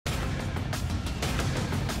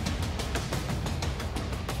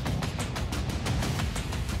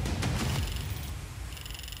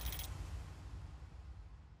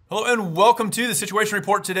Hello and welcome to the Situation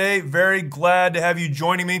Report today. Very glad to have you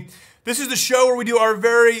joining me. This is the show where we do our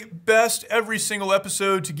very best every single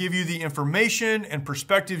episode to give you the information and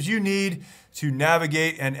perspectives you need to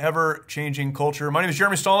navigate an ever-changing culture. My name is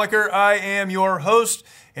Jeremy Stolnicker. I am your host.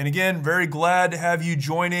 And again, very glad to have you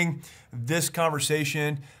joining this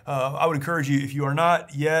conversation. I would encourage you, if you are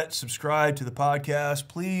not yet subscribed to the podcast,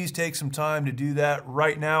 please take some time to do that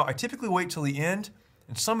right now. I typically wait till the end,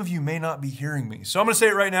 and some of you may not be hearing me. So I'm going to say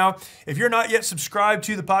it right now. If you're not yet subscribed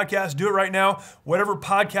to the podcast, do it right now. Whatever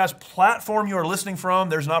podcast platform you are listening from,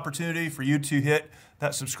 there's an opportunity for you to hit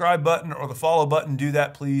that subscribe button or the follow button. Do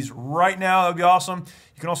that, please, right now. That would be awesome.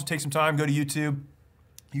 You can also take some time, go to YouTube.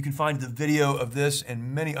 You can find the video of this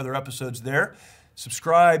and many other episodes there.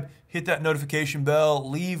 Subscribe, hit that notification bell,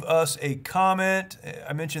 leave us a comment.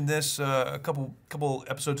 I mentioned this a couple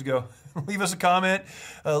episodes ago. Leave us a comment.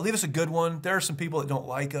 Leave us a good one. There are some people that don't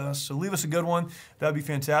like us, so leave us a good one. That would be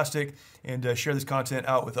fantastic. And share this content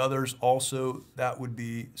out with others. Also, that would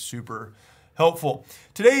be super helpful.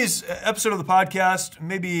 Today's episode of the podcast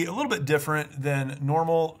may be a little bit different than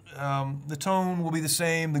normal. The tone will be the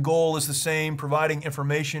same. The goal is the same, providing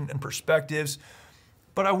information and perspectives.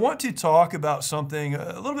 But I want to talk about something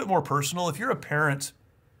a little bit more personal. If you're a parent,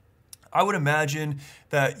 I would imagine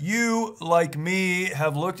that you, like me,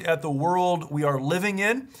 have looked at the world we are living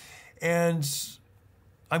in, and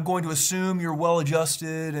I'm going to assume you're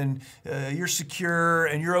well-adjusted and you're secure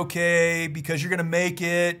and you're okay because you're going to make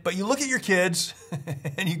it. But you look at your kids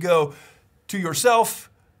and you go to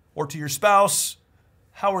yourself or to your spouse,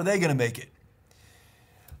 how are they going to make it?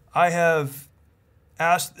 I have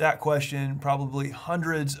asked that question probably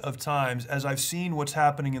hundreds of times as I've seen what's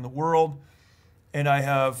happening in the world, and I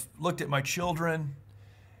have looked at my children.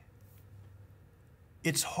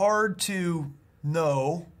 It's hard to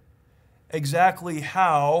know exactly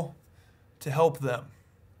how to help them.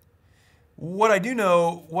 What I do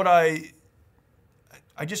know, what I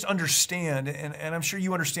just understand, and I'm sure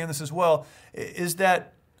you understand this as well, is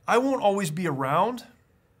that I won't always be around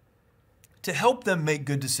to help them make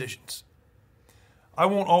good decisions. I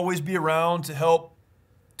won't always be around to help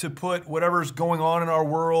to put whatever's going on in our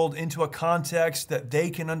world into a context that they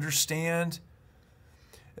can understand,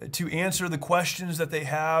 to answer the questions that they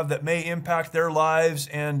have that may impact their lives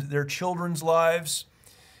and their children's lives.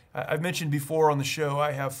 I've mentioned before on the show,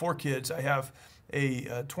 I have 4 kids. I have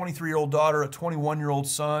a 23-year-old daughter, a 21-year-old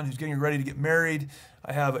son who's getting ready to get married.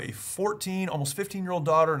 I have a 14, almost 15-year-old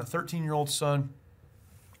daughter and a 13-year-old son.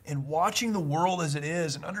 And watching the world as it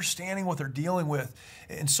is and understanding what they're dealing with,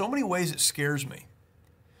 in so many ways it scares me.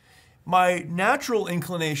 My natural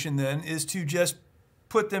inclination then is to just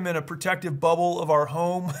put them in a protective bubble of our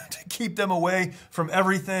home, to keep them away from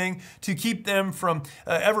everything, to keep them from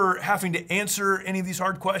ever having to answer any of these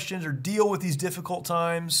hard questions or deal with these difficult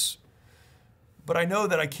times. But I know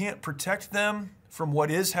that I can't protect them from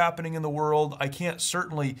what is happening in the world. I can't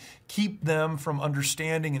certainly keep them from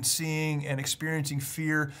understanding and seeing and experiencing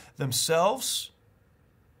fear themselves.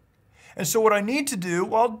 And so what I need to do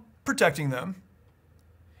while protecting them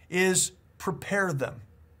is prepare them.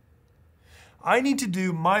 I need to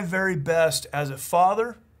do my very best as a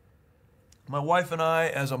father, my wife and I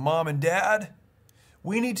as a mom and dad.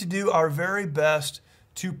 We need to do our very best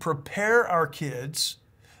to prepare our kids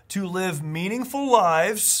to live meaningful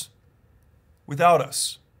lives without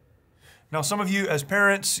us. Now, some of you as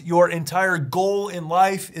parents, your entire goal in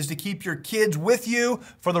life is to keep your kids with you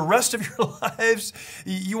for the rest of your lives.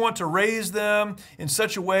 You want to raise them in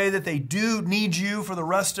such a way that they do need you for the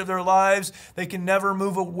rest of their lives. They can never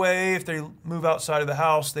move away. If they move outside of the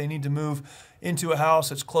house, they need to move into a house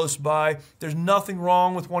that's close by. There's nothing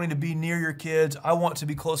wrong with wanting to be near your kids. I want to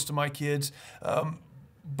be close to my kids.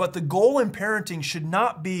 But the goal in parenting should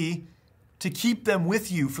not be to keep them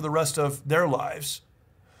with you for the rest of their lives.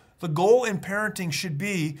 The goal in parenting should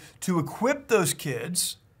be to equip those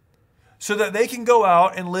kids so that they can go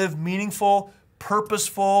out and live meaningful,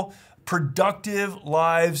 purposeful, productive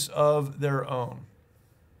lives of their own.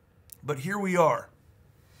 But here we are.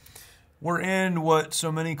 We're in what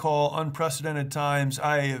so many call unprecedented times.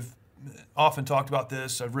 I have often talked about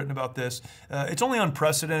this. I've written about this. It's only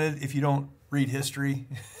unprecedented if you don't read history.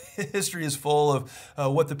 History is full of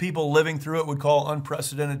what the people living through it would call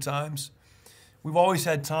unprecedented times. We've always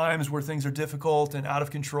had times where things are difficult and out of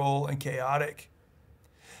control and chaotic.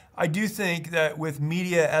 I do think that with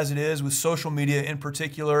media as it is, with social media in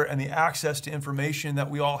particular, and the access to information that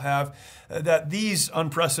we all have, that these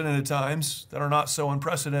unprecedented times that are not so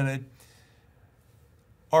unprecedented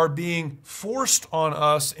are being forced on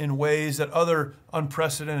us in ways that other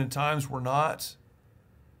unprecedented times were not.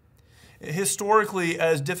 Historically,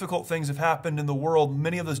 as difficult things have happened in the world,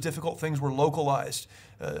 many of those difficult things were localized.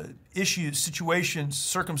 Issues, situations,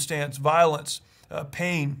 circumstance, violence,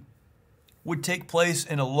 pain would take place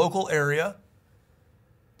in a local area.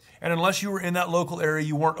 And unless you were in that local area,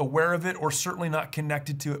 you weren't aware of it or certainly not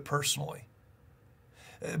connected to it personally.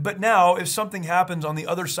 But now, if something happens on the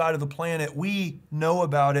other side of the planet, we know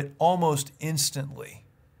about it almost instantly.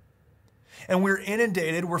 And we're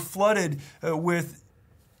inundated, we're flooded with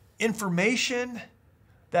information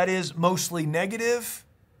that is mostly negative,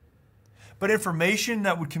 but information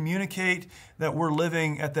that would communicate that we're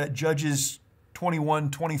living at that Judges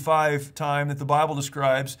 21:25 time that the Bible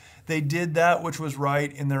describes. They did that which was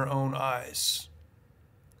right in their own eyes.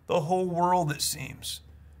 The whole world, it seems,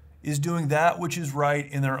 is doing that which is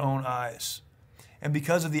right in their own eyes. And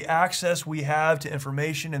because of the access we have to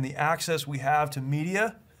information and the access we have to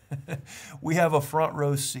media, we have a front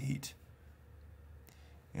row seat.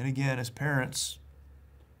 And again, as parents,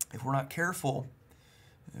 if we're not careful,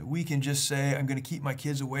 we can just say, I'm going to keep my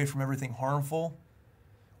kids away from everything harmful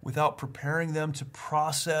without preparing them to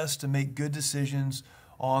process, to make good decisions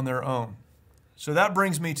on their own. So that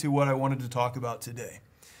brings me to what I wanted to talk about today.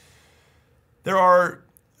 There are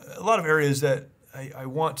a lot of areas that I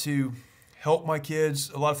want to help my kids,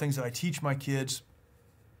 a lot of things that I teach my kids.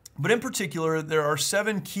 But in particular, there are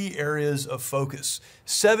 7 key areas of focus,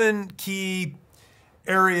 7 key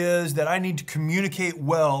areas that I need to communicate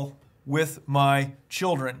well with my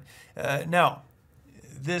children. Now,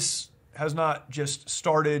 this has not just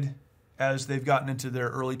started as they've gotten into their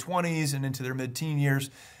early 20s and into their mid-teen years.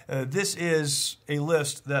 This is a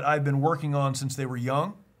list that I've been working on since they were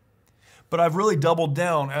young. But I've really doubled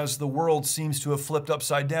down as the world seems to have flipped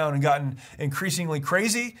upside down and gotten increasingly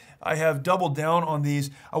crazy. I have doubled down on these.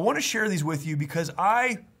 I want to share these with you because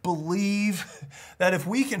I believe that if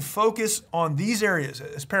we can focus on these areas,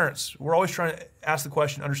 as parents, we're always trying to ask the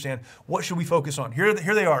question, understand, what should we focus on? Here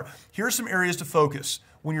they are. Here are some areas to focus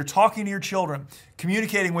when you're talking to your children,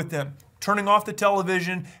 communicating with them, turning off the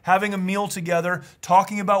television, having a meal together,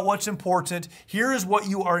 talking about what's important. Here is what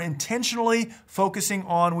you are intentionally focusing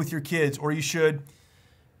on with your kids, or you should,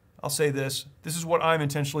 I'll say this is what I'm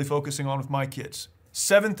intentionally focusing on with my kids.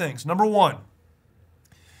 7 things. Number 1,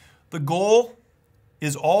 the goal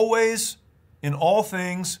is always, in all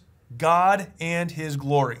things, God and His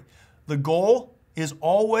glory. The goal is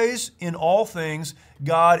always, in all things,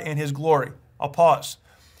 God and His glory. I'll pause.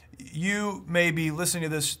 You may be listening to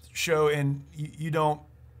this show and you don't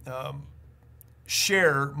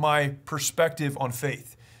share my perspective on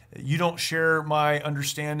faith. You don't share my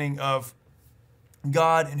understanding of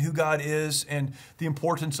God and who God is and the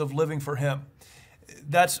importance of living for Him.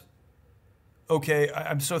 That's okay.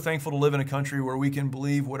 I'm so thankful to live in a country where we can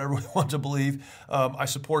believe whatever we want to believe. I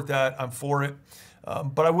support that. I'm for it.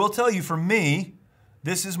 But I will tell you, for me,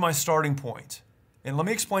 this is my starting point. And let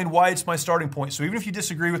me explain why it's my starting point. So even if you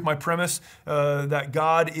disagree with my premise that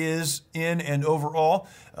God is in and over all,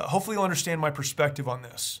 hopefully you'll understand my perspective on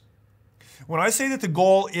this. When I say that the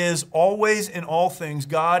goal is always in all things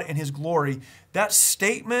God and His glory, that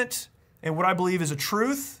statement and what I believe is a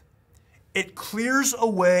truth, it clears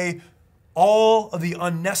away all of the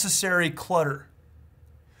unnecessary clutter.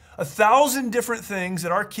 1,000 different things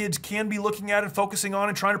that our kids can be looking at and focusing on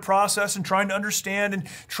and trying to process and trying to understand and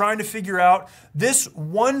trying to figure out. This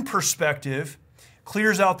one perspective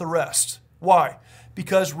clears out the rest. Why?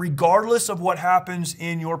 Because regardless of what happens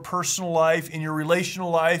in your personal life, in your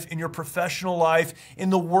relational life, in your professional life,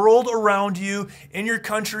 in the world around you, in your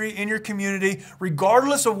country, in your community,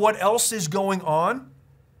 regardless of what else is going on,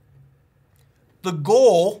 the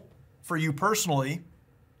goal for you personally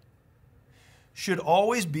should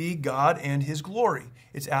always be God and His glory.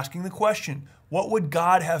 It's asking the question, what would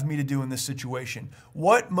God have me to do in this situation?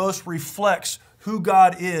 What most reflects who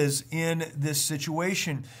God is in this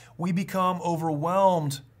situation? We become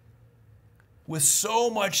overwhelmed with so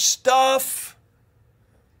much stuff.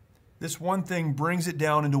 This one thing brings it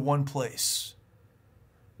down into one place.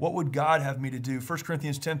 What would God have me to do? 1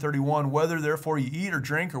 Corinthians 10:31, whether therefore you eat or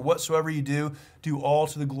drink or whatsoever you do, do all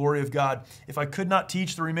to the glory of God. If I could not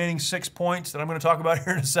teach the remaining 6 points that I'm going to talk about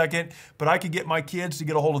here in a second, but I could get my kids to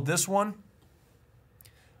get a hold of this one,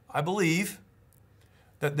 I believe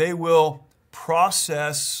that they will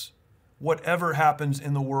process whatever happens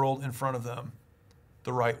in the world in front of them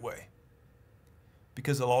the right way.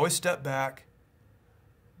 Because they'll always step back,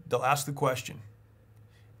 they'll ask the question,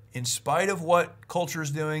 in spite of what culture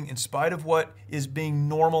is doing, in spite of what is being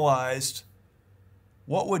normalized,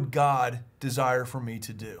 what would God desire for me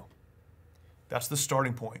to do? That's the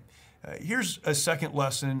starting point. Here's a second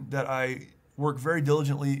lesson that I work very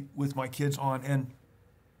diligently with my kids on, and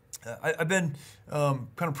I've been kind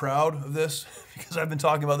of proud of this because I've been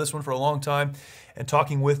talking about this one for a long time and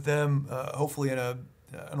talking with them, hopefully in an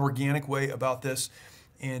organic way about this.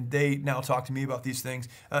 And they now talk to me about these things.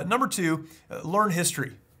 Number two, learn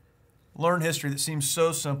history. Learn history. That seems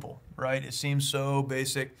so simple, right? It seems so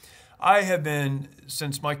basic. I have been,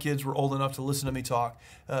 since my kids were old enough to listen to me talk,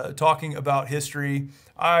 talking about history.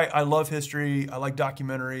 I love history. I like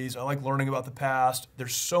documentaries. I like learning about the past.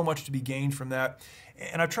 There's so much to be gained from that.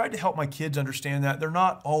 And I've tried to help my kids understand that. They're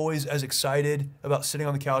not always as excited about sitting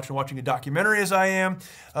on the couch and watching a documentary as I am.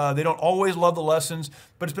 They don't always love the lessons,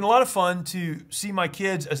 but it's been a lot of fun to see my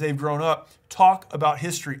kids as they've grown up talk about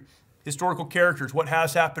history. Historical characters, what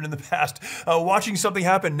has happened in the past, watching something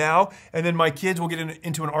happen now, and then my kids will get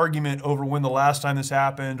into an argument over when the last time this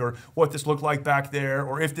happened or what this looked like back there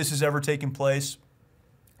or if this has ever taken place.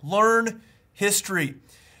 Learn history.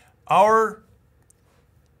 Our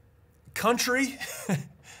country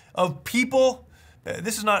of people,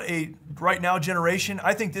 this is not a right now generation.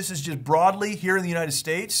 I think this is just broadly here in the United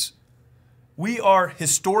States. We are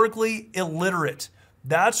historically illiterate.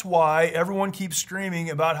 That's why everyone keeps screaming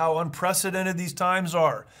about how unprecedented these times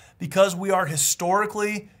are, because we are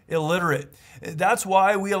historically illiterate. That's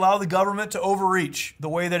why we allow the government to overreach the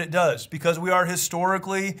way that it does, because we are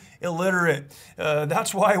historically illiterate.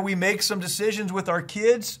 That's why we make some decisions with our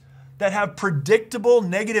kids that have predictable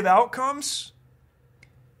negative outcomes.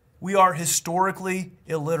 We are historically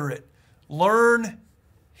illiterate. Learn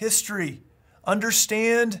history.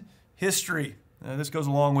 Understand history. This goes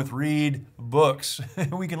along with read books.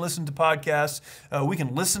 We can listen to podcasts. We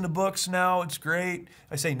can listen to books now. It's great.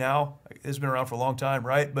 I say now. It's been around for a long time,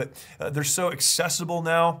 right? But they're so accessible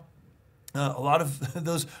now. A lot of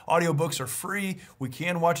those audiobooks are free. We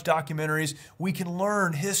can watch documentaries. We can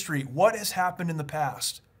learn history. What has happened in the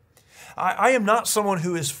past? I am not someone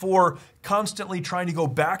who is for constantly trying to go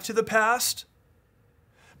back to the past,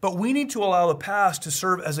 but we need to allow the past to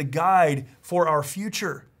serve as a guide for our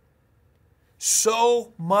future.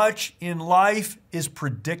 So much in life is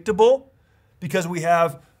predictable because we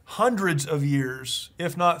have hundreds of years,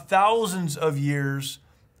 if not thousands of years,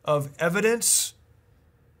 of evidence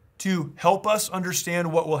to help us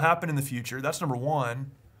understand what will happen in the future. That's number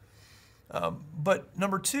one. But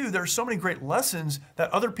number two, there are so many great lessons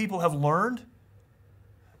that other people have learned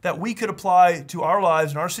that we could apply to our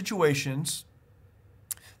lives and our situations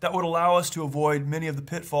that would allow us to avoid many of the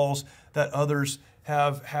pitfalls that others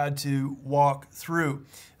have had to walk through.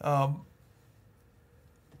 A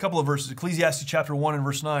couple of verses, Ecclesiastes chapter 1 and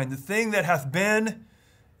verse 9. The thing that hath been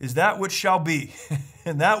is that which shall be,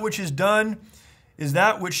 and that which is done is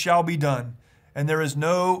that which shall be done. And there is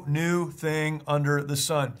no new thing under the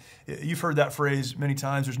sun. You've heard that phrase many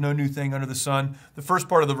times. There's no new thing under the sun. The first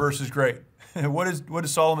part of the verse is great. What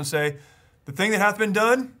does Solomon say? The thing that hath been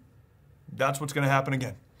done, that's what's going to happen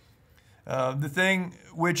again. The thing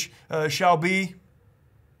which shall be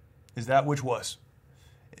is that which was.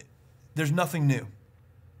 There's nothing new.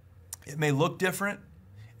 It may look different.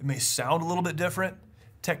 It may sound a little bit different.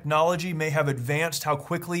 Technology may have advanced how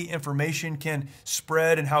quickly information can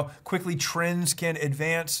spread and how quickly trends can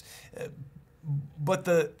advance. But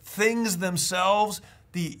the things themselves,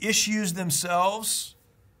 the issues themselves,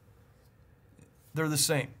 they're the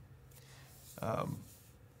same. A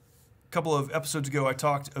couple of episodes ago, I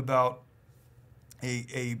talked about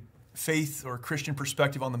a faith or Christian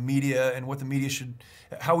perspective on the media and what the media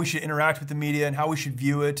how we should interact with the media and how we should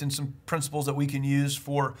view it, and some principles that we can use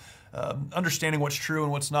for understanding what's true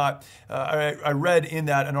and what's not. I read in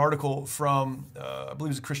that an article from, I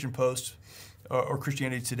believe it was a Christian Post or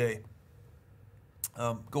Christianity Today.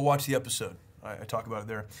 Go watch the episode. I talk about it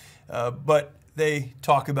there. But they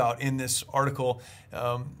talk about in this article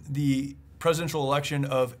the presidential election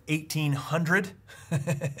of 1800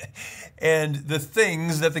 and the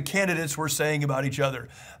things that the candidates were saying about each other.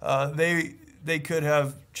 They could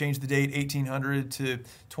have changed the date 1800 to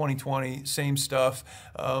 2020, same stuff.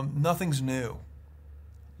 Nothing's new.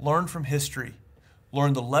 Learn from history.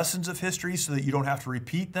 Learn the lessons of history so that you don't have to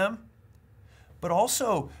repeat them. But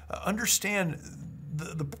also understand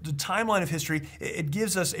the timeline of history. It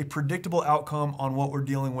gives us a predictable outcome on what we're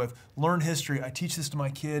dealing with. Learn history. I teach this to my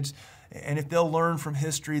kids. And if they'll learn from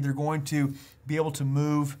history, they're going to be able to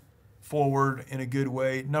move forward in a good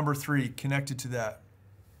way. Number three, connected to that.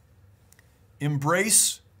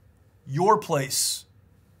 Embrace your place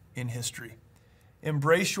in history.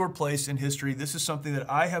 Embrace your place in history. This is something that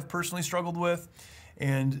I have personally struggled with,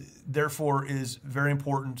 and therefore is very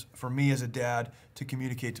important for me as a dad to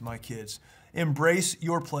communicate to my kids. Embrace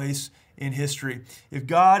your place in history. If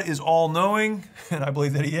God is all-knowing, and I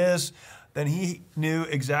believe that He is, then He knew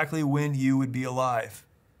exactly when you would be alive.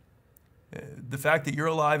 The fact that you're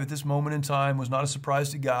alive at this moment in time was not a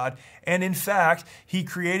surprise to God. And in fact, He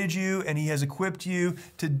created you and He has equipped you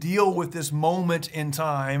to deal with this moment in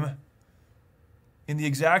time in the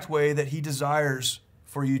exact way that He desires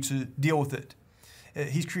for you to deal with it.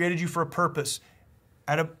 He's created you for a purpose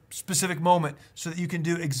at a specific moment so that you can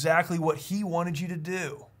do exactly what He wanted you to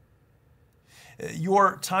do.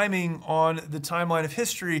 Your timing on the timeline of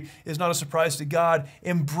history is not a surprise to God.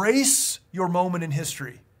 Embrace your moment in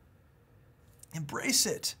history. Embrace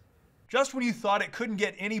it. Just when you thought it couldn't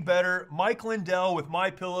get any better, Mike Lindell with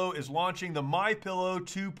MyPillow is launching the MyPillow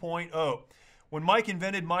 2.0. When Mike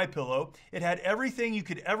invented MyPillow, it had everything you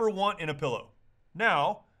could ever want in a pillow.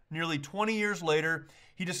 Now, nearly 20 years later,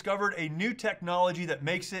 he discovered a new technology that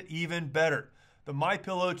makes it even better. The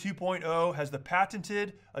MyPillow 2.0 has the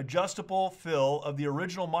patented adjustable fill of the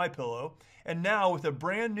original MyPillow, and now with a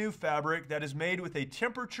brand new fabric that is made with a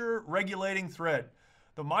temperature regulating thread.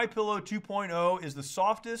 The MyPillow 2.0 is the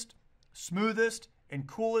softest, smoothest, and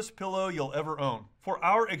coolest pillow you'll ever own. For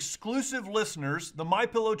our exclusive listeners, the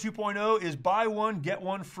MyPillow 2.0 is buy one, get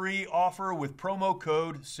one free offer with promo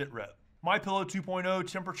code SITREP. MyPillow 2.0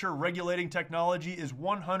 temperature regulating technology is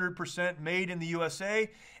 100% made in the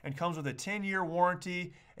USA and comes with a 10-year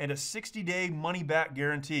warranty and a 60-day money-back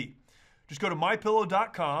guarantee. Just go to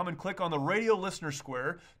MyPillow.com and click on the radio listener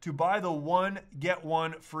square to buy the one, get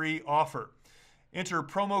one free offer. Enter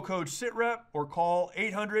promo code SITREP or call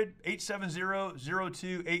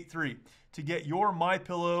 800-870-0283 to get your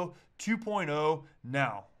MyPillow 2.0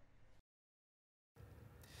 now.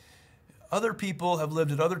 Other people have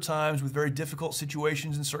lived at other times with very difficult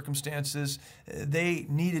situations and circumstances. They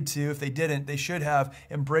needed to. If they didn't, they should have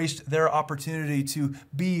embraced their opportunity to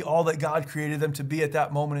be all that God created them to be at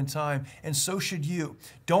that moment in time. And so should you.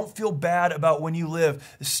 Don't feel bad about when you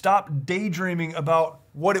live. Stop daydreaming about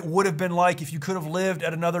what it would have been like if you could have lived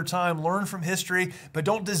at another time. Learn from history, but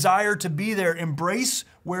don't desire to be there. Embrace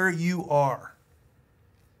where you are.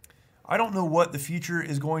 I don't know what the future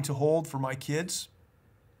is going to hold for my kids.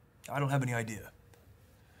 I don't have any idea.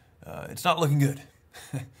 It's not looking good.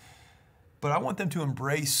 But I want them to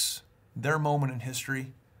embrace their moment in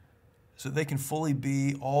history so that they can fully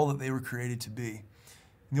be all that they were created to be.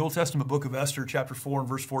 In the Old Testament book of Esther, chapter 4 and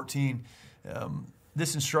verse 14,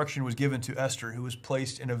 this instruction was given to Esther, who was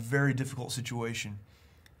placed in a very difficult situation.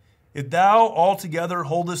 If thou altogether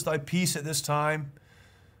holdest thy peace at this time,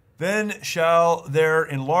 then shall their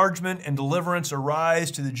enlargement and deliverance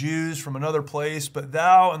arise to the Jews from another place, but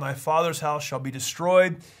thou and thy father's house shall be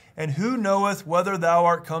destroyed. And who knoweth whether thou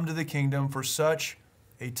art come to the kingdom for such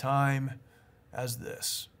a time as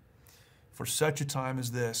this? For such a time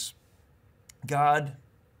as this. God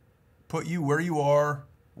put you where you are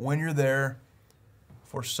when you're there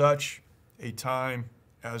for such a time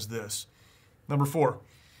as this. Number 4,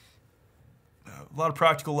 a lot of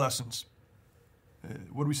practical lessons.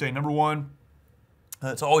 What do we say? Number 1,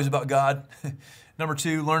 it's always about God. Number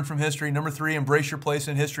 2, learn from history. Number 3, embrace your place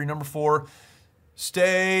in history. Number 4,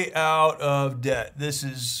 stay out of debt. This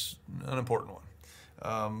is an important one.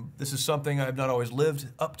 This is something I've not always lived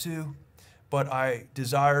up to, but I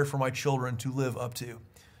desire for my children to live up to.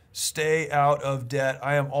 Stay out of debt.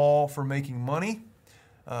 I am all for making money.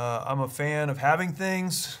 I'm a fan of having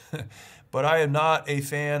things, but I am not a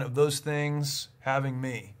fan of those things having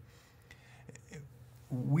me.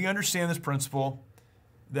 We understand this principle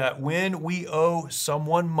that when we owe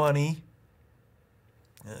someone money,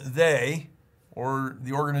 they, or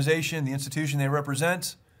the organization, the institution they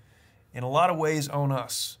represent, in a lot of ways own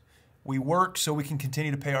us. We work so we can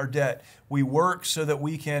continue to pay our debt. We work so that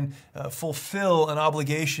we can fulfill an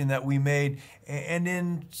obligation that we made, and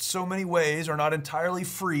in so many ways are not entirely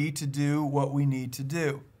free to do what we need to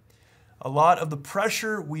do. A lot of the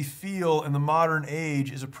pressure we feel in the modern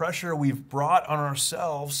age is a pressure we've brought on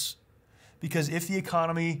ourselves because if the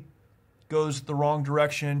economy goes the wrong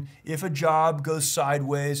direction, if a job goes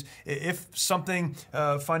sideways, if something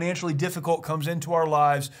financially difficult comes into our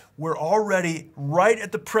lives, we're already right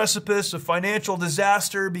at the precipice of financial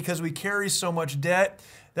disaster because we carry so much debt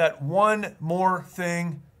that one more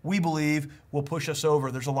thing we believe will push us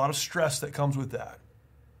over. There's a lot of stress that comes with that.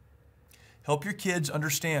 Help your kids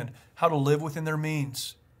understand how to live within their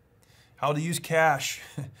means, how to use cash,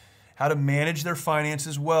 how to manage their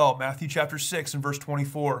finances well. Matthew chapter 6 and verse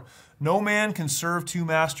 24. No man can serve two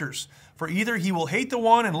masters, for either he will hate the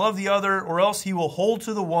one and love the other, or else he will hold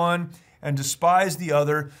to the one and despise the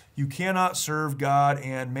other. You cannot serve God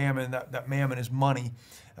and mammon. That mammon is money.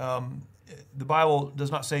 The Bible does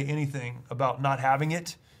not say anything about not having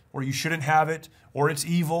it, or you shouldn't have it, or it's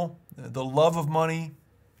evil. The love of money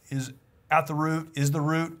is the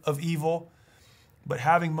root of evil. But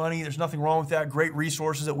having money, there's nothing wrong with that. Great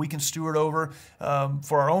resources that we can steward over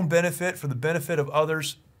for our own benefit, for the benefit of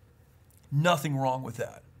others. Nothing wrong with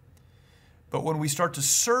that. But when we start to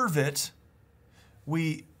serve it,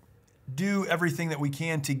 we do everything that we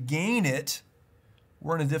can to gain it,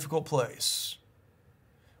 we're in a difficult place.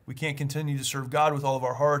 We can't continue to serve God with all of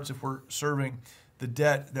our hearts if we're serving the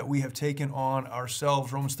debt that we have taken on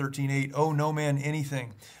ourselves. Romans 13:8, owe no man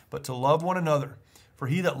anything but to love one another. For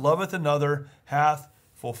he that loveth another hath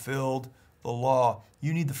fulfilled the law.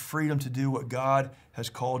 You need the freedom to do what God has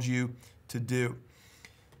called you to do.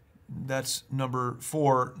 That's number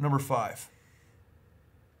 4. Number 5.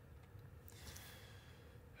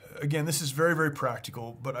 Again, this is very, very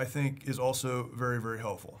practical, but I think is also very, very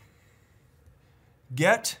helpful.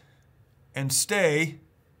 Get and stay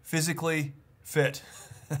physically fit.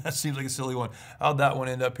 That seems like a silly one. How'd that one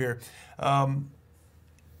end up here?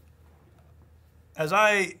 As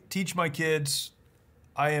I teach my kids,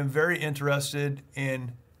 I am very interested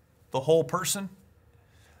in the whole person.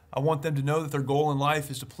 I want them to know that their goal in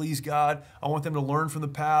life is to please God. I want them to learn from the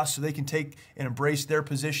past so they can take and embrace their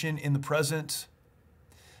position in the present.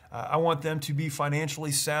 I want them to be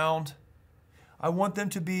financially sound. I want them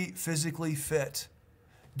to be physically fit.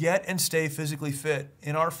 Get and stay physically fit.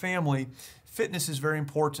 In our family, fitness is very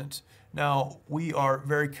important. Now, we are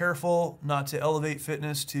very careful not to elevate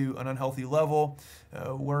fitness to an unhealthy level.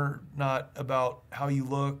 We're not about how you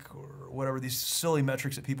look or whatever these silly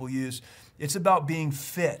metrics that people use. It's about being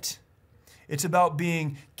fit. It's about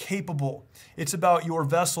being capable. It's about your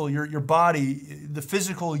vessel, your body, the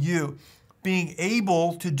physical you, being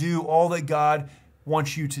able to do all that God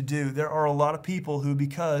wants you to do. There are a lot of people who,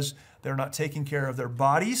 because they're not taking care of their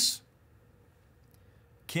bodies,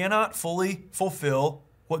 cannot fully fulfill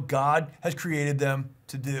what God has created them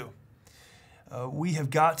to do. We have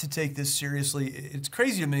got to take this seriously. It's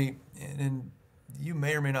crazy to me, and you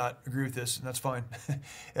may or may not agree with this, and that's fine.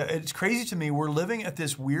 It's crazy to me. We're living at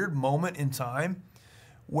this weird moment in time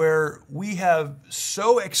where we have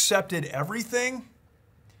so accepted everything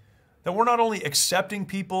that we're not only accepting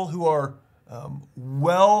people who are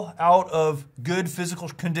well out of good physical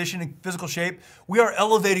condition and physical shape, we are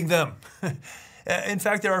elevating them. In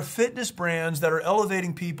fact, there are fitness brands that are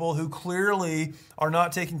elevating people who clearly are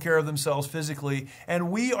not taking care of themselves physically, and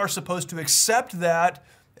we are supposed to accept that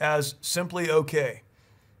as simply okay,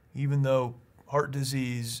 even though heart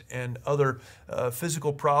disease and other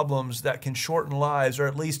physical problems that can shorten lives or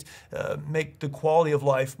at least make the quality of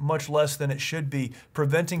life much less than it should be,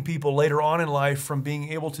 preventing people later on in life from being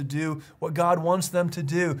able to do what God wants them to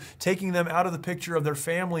do, taking them out of the picture of their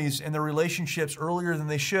families and their relationships earlier than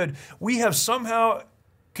they should. We have somehow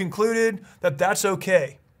concluded that that's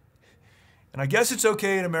okay. And I guess it's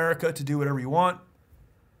okay in America to do whatever you want.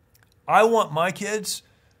 I want my kids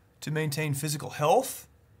to maintain physical health.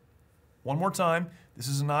 One more time, this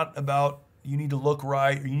is not about you need to look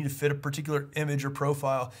right or you need to fit a particular image or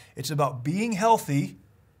profile. It's about being healthy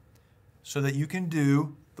so that you can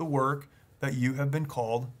do the work that you have been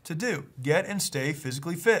called to do. Get and stay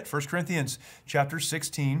physically fit. 1 Corinthians chapter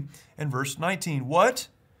 16 and verse 19. What?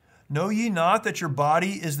 Know ye not that your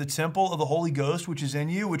body is the temple of the Holy Ghost, which is in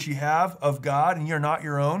you, which ye have of God, and ye are not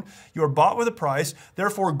your own? You are bought with a price.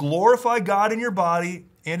 Therefore glorify God in your body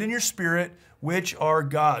and in your spirit, which are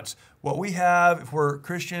God's. What we have, if we're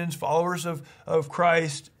Christians, followers of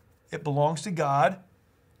Christ, it belongs to God,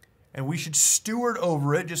 and we should steward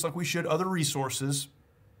over it just like we should other resources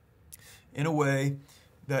in a way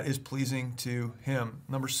that is pleasing to Him.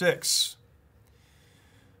 Number 6,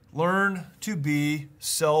 learn to be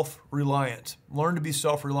self-reliant. Learn to be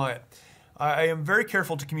self-reliant. I am very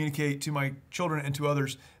careful to communicate to my children and to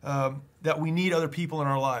others that we need other people in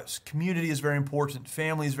our lives. Community is very important.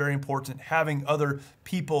 Family is very important. Having other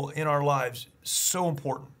people in our lives, so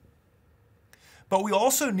important. But we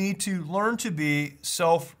also need to learn to be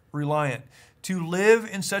self-reliant, to live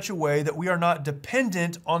in such a way that we are not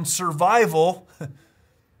dependent on survival,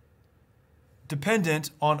 dependent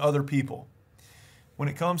on other people. When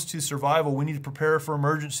it comes to survival, we need to prepare for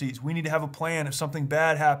emergencies. We need to have a plan if something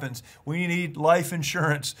bad happens. We need life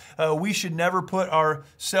insurance. We should never put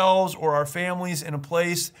ourselves or our families in a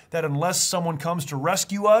place that unless someone comes to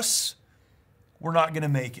rescue us, we're not going to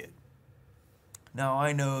make it. Now,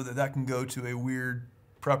 I know that can go to a weird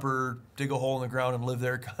prepper, dig a hole in the ground and live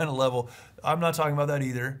there kind of level. I'm not talking about that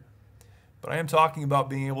either. But I am talking about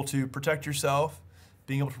being able to protect yourself,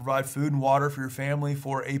 being able to provide food and water for your family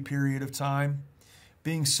for a period of time,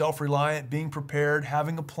 being self-reliant, being prepared,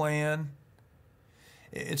 having a plan.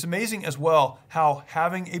 It's amazing as well how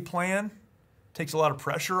having a plan takes a lot of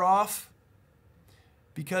pressure off,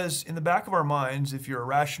 because in the back of our minds, if you're a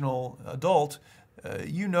rational adult,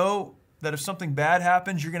 You know that if something bad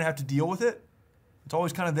happens, you're going to have to deal with it. It's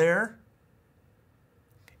always kind of there.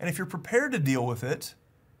 And if you're prepared to deal with it,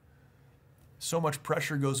 so much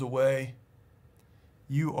pressure goes away.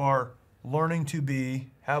 You are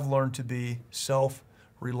have learned to be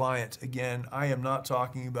self-reliant. Again, I am not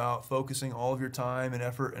talking about focusing all of your time and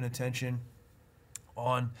effort and attention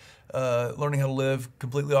on learning how to live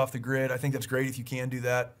completely off the grid. I think that's great if you can do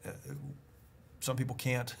that. Some people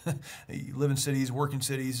can't. You live in cities, work in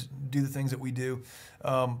cities, do the things that we do.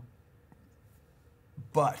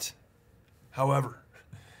 But, however,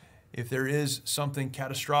 if there is something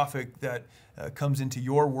catastrophic that comes into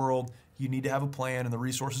your world, you need to have a plan and the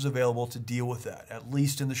resources available to deal with that, at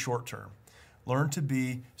least in the short term. Learn to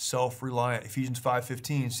be self-reliant. Ephesians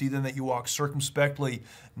 5:15, see then that you walk circumspectly,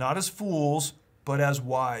 not as fools, but as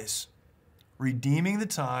wise, redeeming the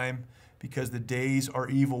time, because the days are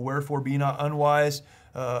evil. Wherefore be ye not unwise,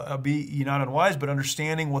 but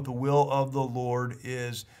understanding what the will of the Lord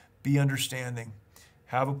is. Be understanding.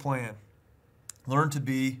 Have a plan. Learn to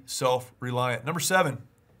be self-reliant. Number 7,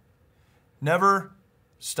 never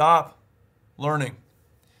stop learning.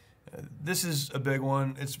 This is a big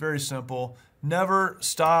one. It's very simple. Never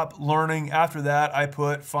stop learning. After that, I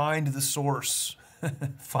put find the source.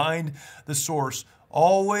 Find the source.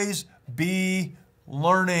 Always be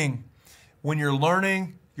learning. When you're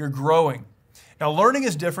learning, you're growing. Now, learning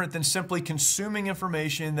is different than simply consuming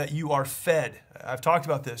information that you are fed. I've talked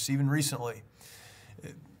about this even recently.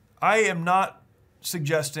 I am not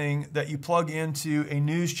suggesting that you plug into a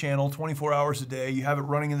news channel 24 hours a day, you have it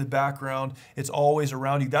running in the background, it's always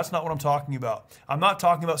around you. That's not what I'm talking about. I'm not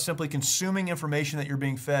talking about simply consuming information that you're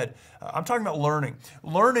being fed. I'm talking about learning.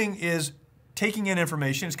 Learning is taking in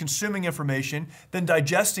information, is consuming information, then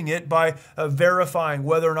digesting it by verifying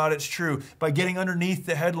whether or not it's true, by getting underneath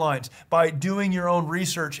the headlines, by doing your own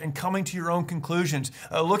research and coming to your own conclusions,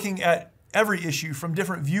 looking at every issue from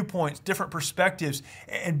different viewpoints, different perspectives,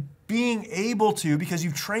 and being able to, because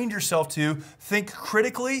you've trained yourself to, think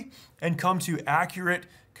critically and come to accurate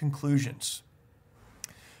conclusions.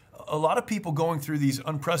 A lot of people going through these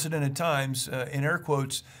unprecedented times, in air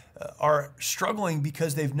quotes, are struggling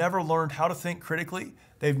because they've never learned how to think critically.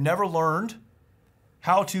 They've never learned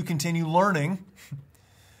how to continue learning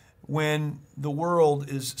when the world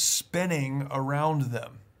is spinning around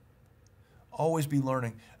them. Always be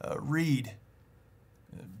learning. Read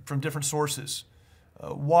from different sources.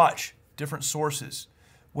 Watch different sources.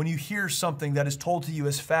 When you hear something that is told to you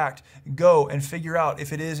as fact, go and figure out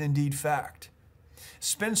if it is indeed fact.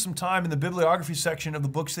 Spend some time in the bibliography section of the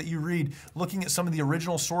books that you read, looking at some of the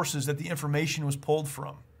original sources that the information was pulled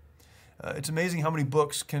from. It's amazing how many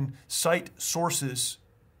books can cite sources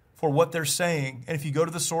for what they're saying. And if you go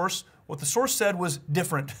to the source, what the source said was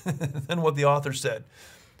different than what the author said.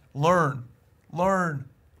 Learn, learn,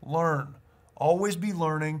 learn. Always be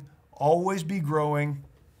learning, always be growing.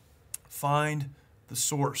 Find the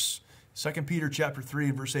source. 2 Peter chapter 3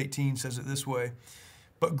 and verse 18 says it this way,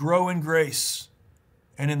 but grow in grace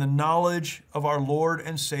and in the knowledge of our Lord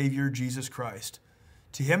and Savior, Jesus Christ.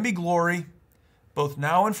 To him be glory, both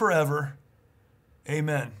now and forever.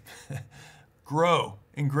 Amen. Grow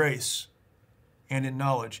in grace and in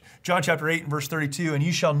knowledge. John chapter 8 and verse 32, and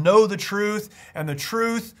you shall know the truth, and the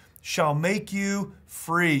truth shall make you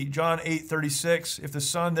free. John 8:36, if the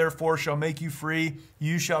Son therefore shall make you free,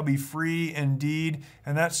 you shall be free indeed.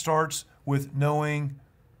 And that starts with knowing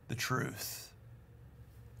the truth.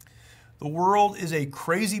 The world is a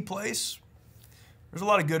crazy place. There's a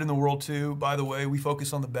lot of good in the world too, by the way. We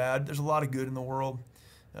focus on the bad. There's a lot of good in the world.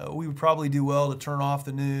 We would probably do well to turn off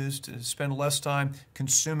the news, to spend less time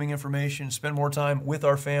consuming information, spend more time with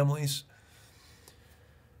our families.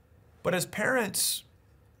 But as parents,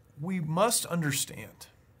 we must understand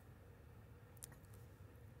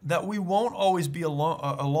that we won't always be we won't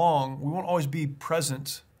always be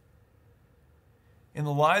present in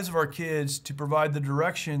the lives of our kids to provide the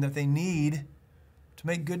direction that they need to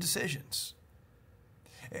make good decisions.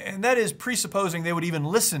 And that is presupposing they would even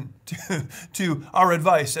listen to our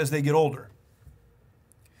advice as they get older.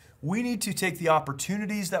 We need to take the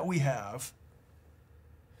opportunities that we have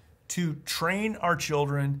to train our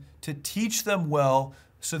children, to teach them well,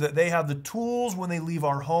 so that they have the tools when they leave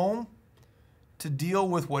our home to deal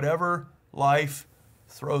with whatever life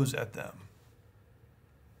throws at them.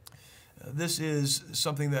 This is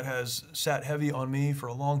something that has sat heavy on me for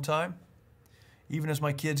a long time. Even as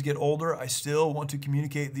my kids get older, I still want to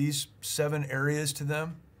communicate these 7 areas to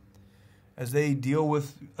them as they deal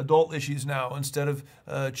with adult issues now instead of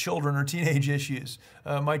children or teenage issues.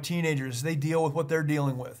 My teenagers, they deal with what they're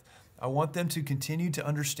dealing with. I want them to continue to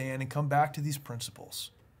understand and come back to these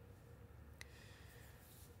principles.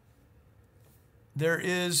 there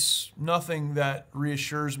is nothing that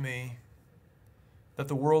reassures me that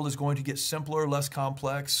the world is going to get simpler, less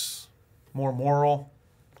complex, more moral.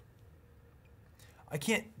 I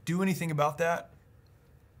can't do anything about that,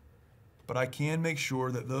 but I can make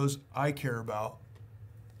sure that those I care about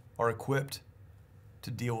are equipped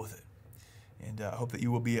to deal with it. And I hope that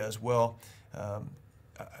you will be as well.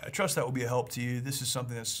 I trust that will be a help to you. This is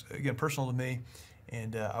something that's, again, personal to me,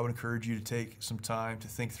 and I would encourage you to take some time to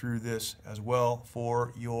think through this as well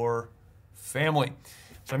for your family.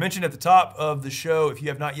 So I mentioned at the top of the show, if you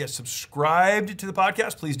have not yet subscribed to the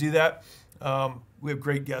podcast, please do that. We have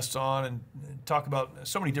great guests on and talk about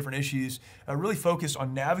so many different issues, really focused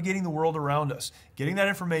on navigating the world around us, getting that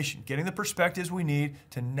information, getting the perspectives we need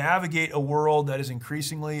to navigate a world that is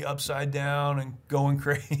increasingly upside down and going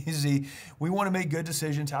crazy. We want to make good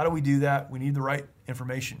decisions. How do we do that? We need the right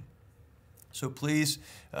information. So please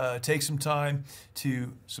take some time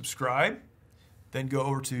to subscribe, then go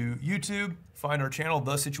over to YouTube, find our channel,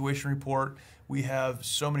 The Situation Report. We have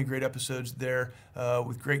so many great episodes there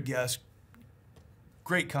with great guests,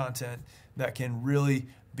 great content that can really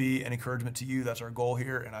be an encouragement to you. That's our goal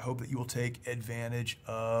here, and I hope that you will take advantage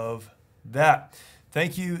of that.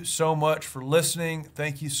 Thank you so much for listening.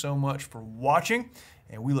 Thank you so much for watching,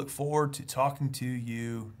 and we look forward to talking to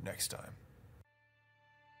you next time.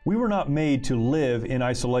 We were not made to live in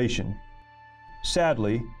isolation.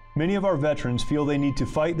 Sadly, many of our veterans feel they need to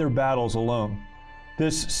fight their battles alone.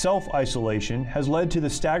 This self-isolation has led to the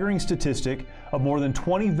staggering statistic of more than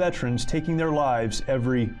 20 veterans taking their lives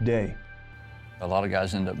every day. A lot of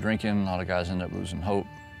guys end up drinking, a lot of guys end up losing hope.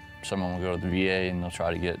 Someone will go to the VA and they'll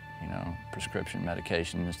try to get, prescription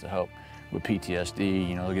medications to help with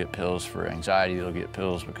PTSD. They'll get pills for anxiety, they'll get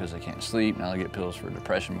pills because they can't sleep, now they'll get pills for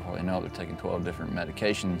depression. Before they know it, they're taking 12 different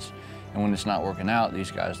medications. And when it's not working out, these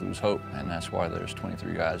guys lose hope, and that's why there's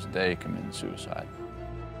 23 guys a day committing suicide.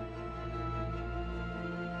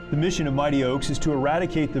 The mission of Mighty Oaks is to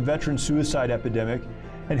eradicate the veteran suicide epidemic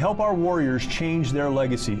and help our warriors change their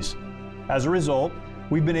legacies. As a result,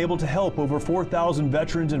 we've been able to help over 4,000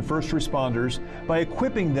 veterans and first responders by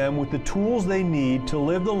equipping them with the tools they need to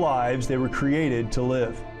live the lives they were created to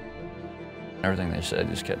live. Everything they said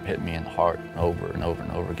just kept hitting me in the heart over and over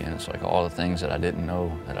and over again. It's like all the things that I didn't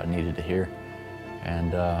know that I needed to hear.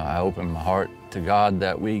 And I opened my heart to God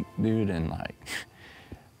that week, dude, and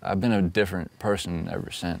I've been a different person ever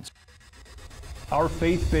since. Our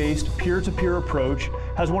faith-based, peer-to-peer approach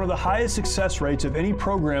has one of the highest success rates of any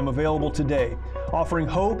program available today, offering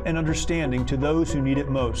hope and understanding to those who need it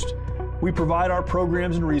most. We provide our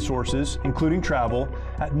programs and resources, including travel,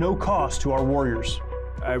 at no cost to our warriors.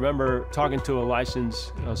 I remember talking to a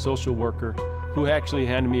licensed social worker who actually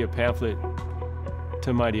handed me a pamphlet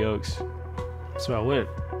to Mighty Oaks. So I went,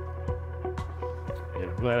 and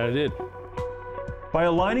I'm glad I did. By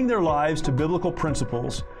aligning their lives to biblical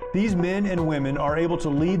principles, these men and women are able to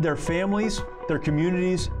lead their families, their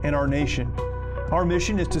communities, and our nation. Our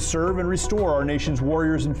mission is to serve and restore our nation's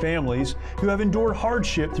warriors and families who have endured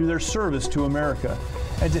hardship through their service to America,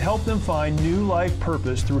 and to help them find new life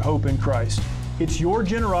purpose through hope in Christ. It's your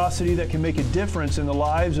generosity that can make a difference in the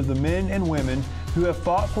lives of the men and women who have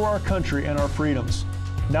fought for our country and our freedoms.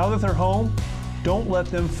 Now that they're home, don't let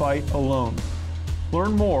them fight alone.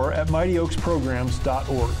 Learn more at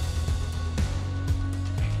mightyoaksprograms.org.